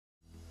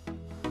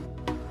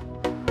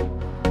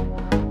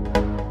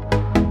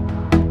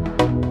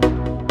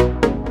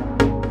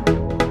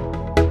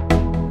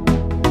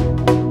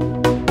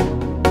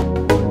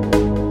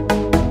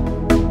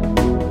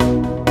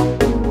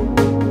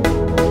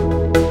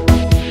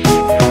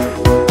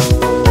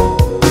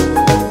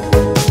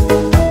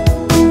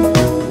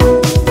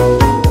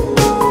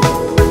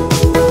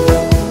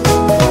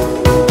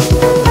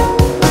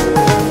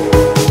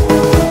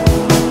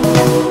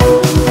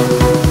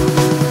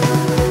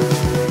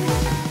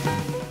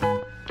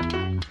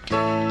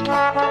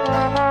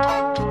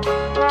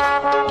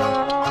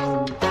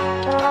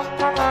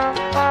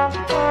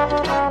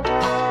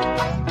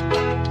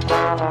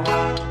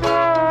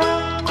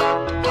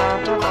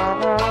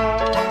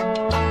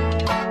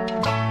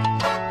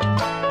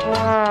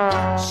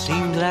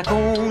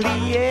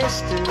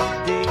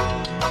yesterday.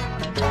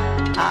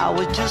 I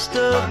was just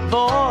a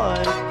boy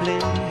to play.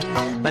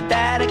 My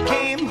daddy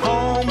came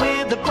home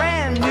with a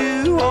brand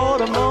new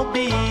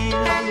automobile.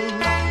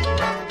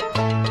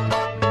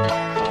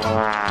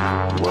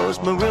 It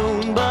was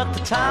maroon, but the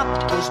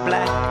top was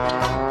black.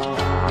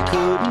 You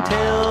couldn't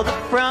tell the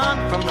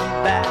front from the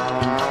back.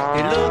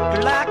 It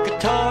looked like a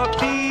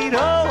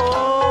torpedo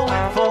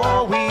with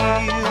four wheels.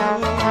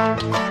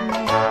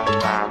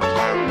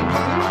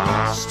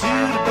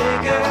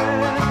 Studebaker,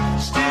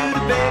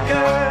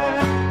 Studebaker,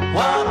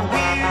 what a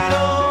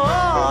weirdo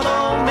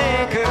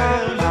automaker.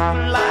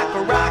 Looked like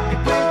a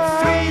rocket with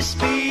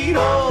 3-speed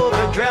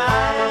overdrive.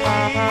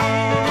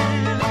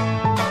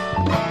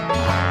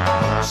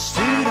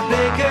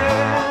 Studebaker,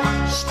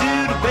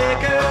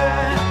 Studebaker,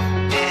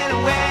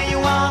 anywhere you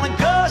wanna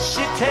go,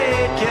 she'll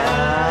take you.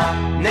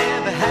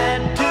 Never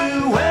had to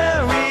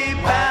worry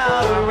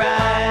about a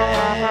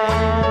ride.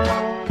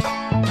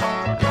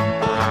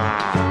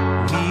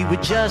 We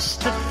were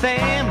just a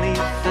family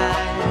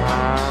fight.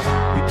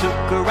 We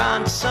took her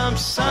on some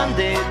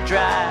Sunday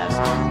drives.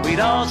 We'd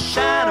all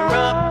shine her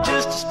up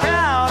just as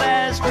proud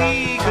as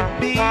we could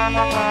be.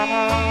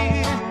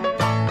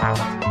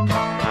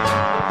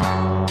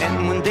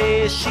 And one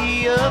day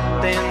she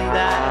up and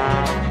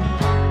died,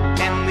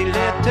 and we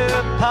left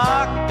her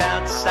parked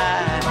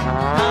outside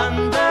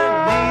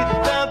underneath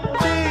the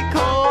big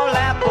old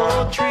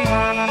apple tree.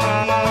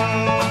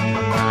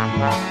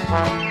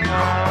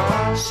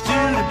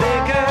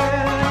 Studebaker,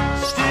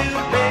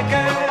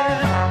 Studebaker,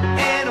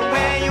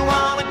 anywhere you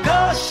wanna go,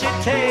 she'll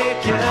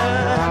take you.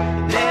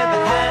 Never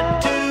had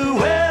to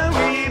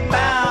worry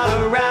about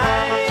a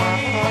ride.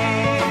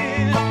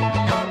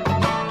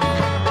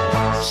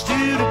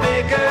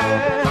 Studebaker,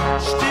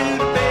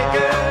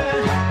 Studebaker,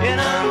 and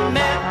I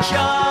met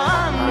your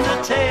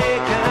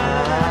undertaker.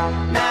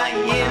 Now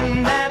you're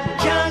in that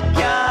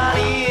junkyard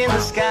in the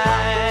sky.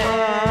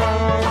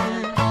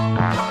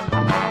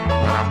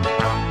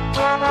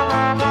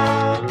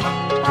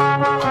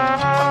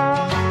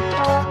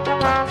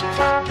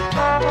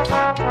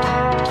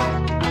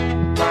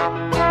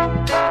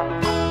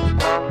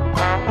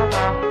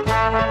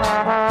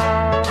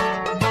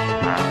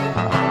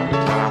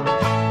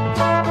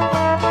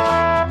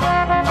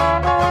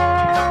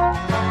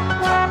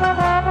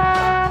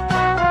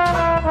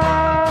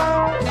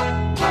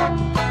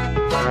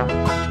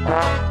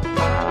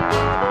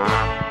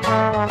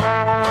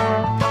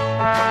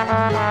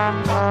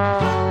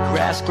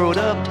 Grass growed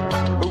up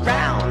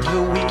around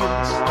her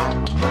wheels.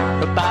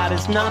 Her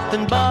body's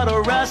nothing but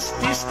a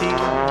rusty steel.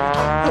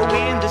 Her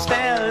windows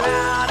fell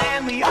out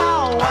and we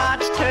all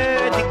watched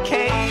her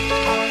decay.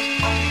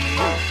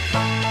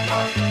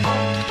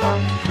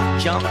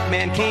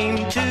 Junkman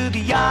came to the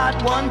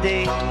yard one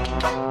day.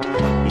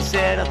 He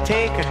said, I'll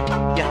take her,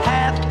 you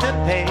have to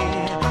pay.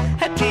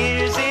 Had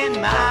tears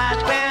in my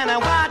eyes.